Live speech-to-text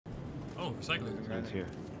Oh, recycling. It's here.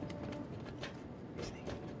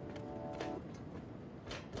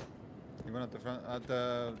 You went at the front, at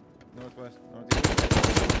the northwest, northeast.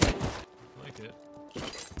 I like it.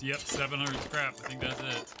 Yep, 700 scrap. I think that's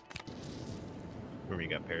it. Remember, you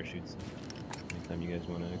got parachutes. Anytime you guys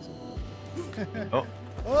want to exit. Oh!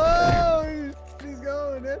 Oh! He's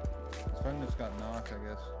going, dude. His friend just got knocked, I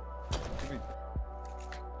guess.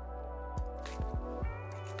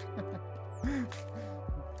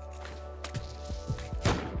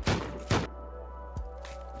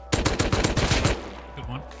 Good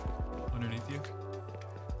one. Underneath you.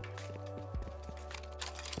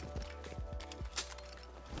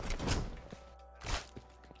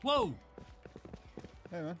 Whoa!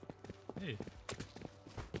 Hey, man. Hey.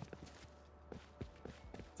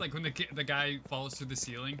 It's like when the guy falls through the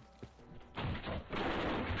ceiling.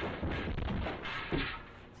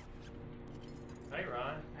 Hey,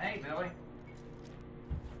 Ron. Hey, Billy.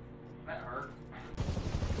 That hurt.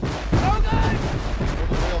 Oh, God!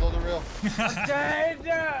 Those are real. I'm dead!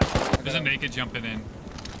 There's a naked jumping in.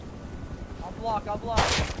 I'll block, I'll block.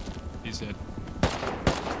 He's dead.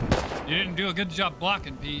 You didn't do a good job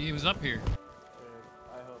blocking, P. He was up here. Dude,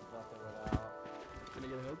 I hope nothing went out. Can I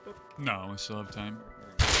get a hook up? No, we still have time.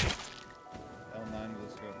 L9,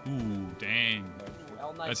 let's go. Ooh, dang.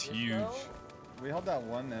 L9 That's disco? huge. We held that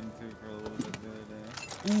one M2 for a little bit the other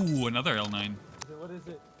day. Ooh, another L9. What is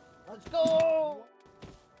it? Let's go!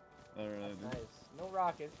 Alright, dude. Nice. No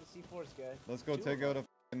rockets, the C4's good. Let's go take out a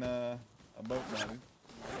boat now, dude.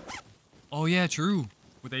 Oh yeah, true.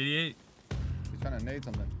 With 88. He's trying to nade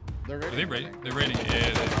something. They're Are raiding. they raiding? They're raiding it.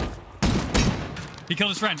 Yeah, he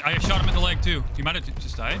killed his friend. I shot him in the leg too. He might have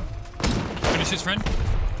just died. Finish his friend.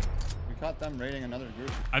 We caught them raiding another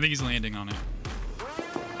group. I think he's landing on it.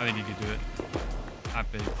 I think he could do it. I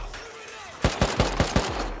bet.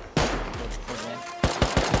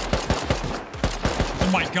 Oh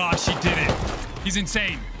my gosh, he did it. He's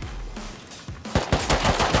insane.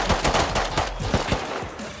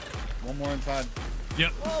 One more inside.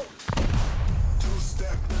 Yep. Whoa!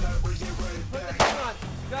 Put the thing on.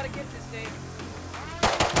 You gotta get this thing.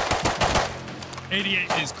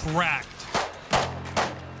 88 is cracked. Oh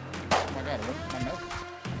my god, what? My mouth?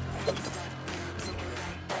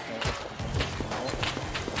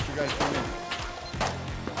 What you guys doing?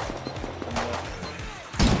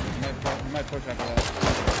 You might push after that.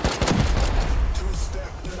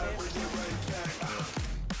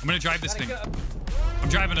 I'm gonna drive this thing. I'm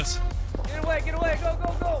driving us. Get away, go,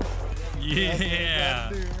 go, go!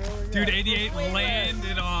 Yeah. Dude, 88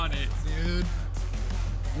 landed on it, dude.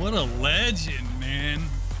 What a legend, man.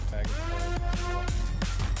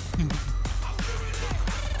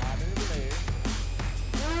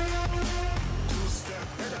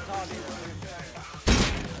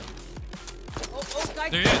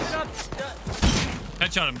 There he is.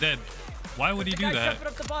 Headshot him dead. Why would he do that?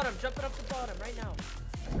 Jumping up the bottom, right now.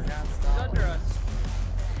 He's under us.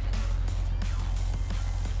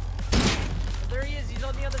 There he is, he's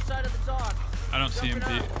on the other side of the dock. I don't see him,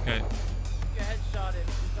 Pete. Okay. You headshot him.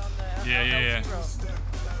 He's on the Yeah.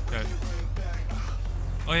 Okay.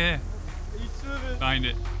 Oh, yeah. He's swimming. Find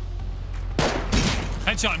it.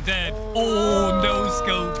 Headshot him dead. Oh, no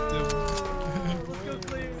scoped him. Let's go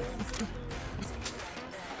clear.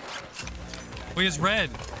 Oh, he has red.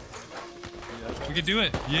 We could do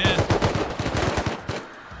it. Yeah.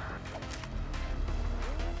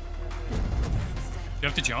 You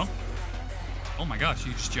have to jump? Oh my gosh,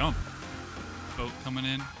 you just jump. Boat coming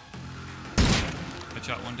in.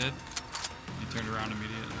 Headshot one dead. He turned around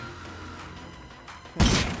immediately.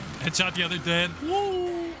 Headshot the other dead.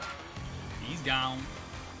 Woo! He's gone.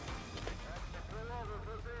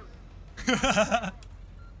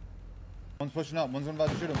 One's pushing up, one's about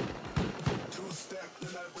to shoot him.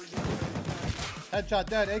 Headshot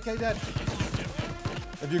dead, AK dead.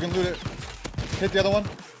 If you can loot it. Hit the other one.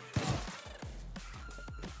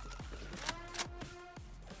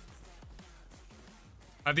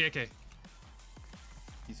 I have the AK.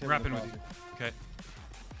 He's hitting Wrapping the with you. crosshair. Okay.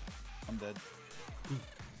 I'm dead.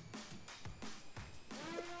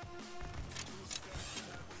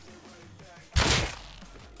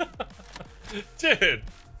 Dude.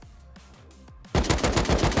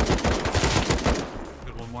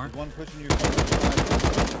 Good, one more. There's one pushing you.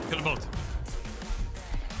 Kill them both.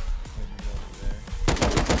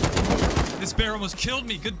 This bear almost killed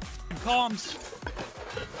me. Good comms.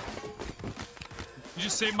 You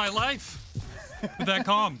just saved my life with that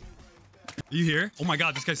comm. You here? Oh my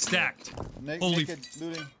god, this guy's stacked. Holy. Naked,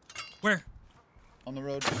 looting. Where? On the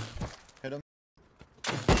road. Hit him.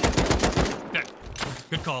 Yeah.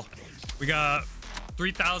 Good call. We got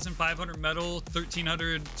 3,500 metal,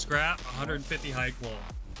 1,300 scrap, 150 high qual.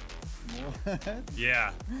 What? Yeah,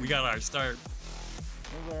 we got our start.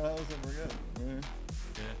 Those are houses we're good. Man.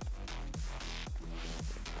 Yeah.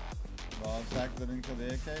 Well, I stacked it into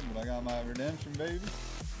the AK, but I got my redemption, baby.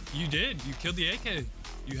 You did. You killed the AK.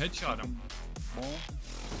 You headshot him. Boom.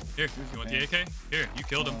 Here, you want the AK? Here, you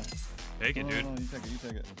killed him. Take it, dude. No, you take it. You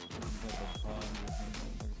take it.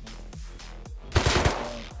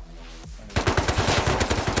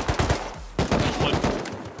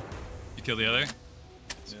 You kill the other? Yeah.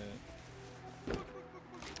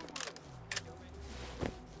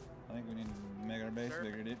 I think we need to make our base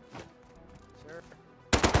bigger, dude. Sure.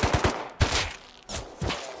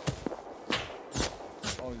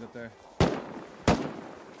 Oh, he's up there.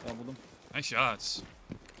 Doubled him. Nice shots.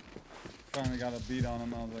 Finally got a beat on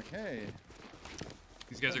him. I was like, hey.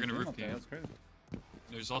 These guys are gonna roof there. camp. That's crazy.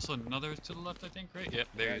 There's also another to the left, I think, right? Yep,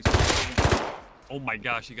 there he Yeah, is. Oh my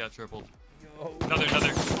gosh, he got tripled. Another.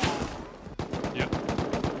 Yep.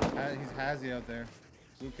 He's Hazzy out there.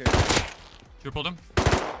 Blue kit. Tripled him.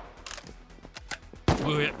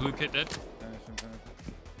 Blue kit dead. Finish him.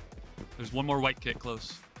 There's one more white kit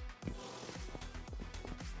close.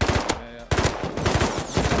 Yeah.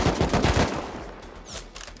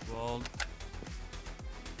 Well.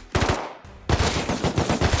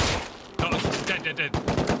 Oh, dead. Nice.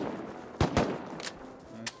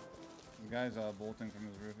 The guy's bolting from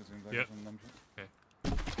his roof. It seems like Yep. some dumb shit. Okay.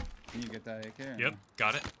 Can you get that AK? Or Yep, no?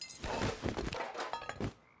 got it.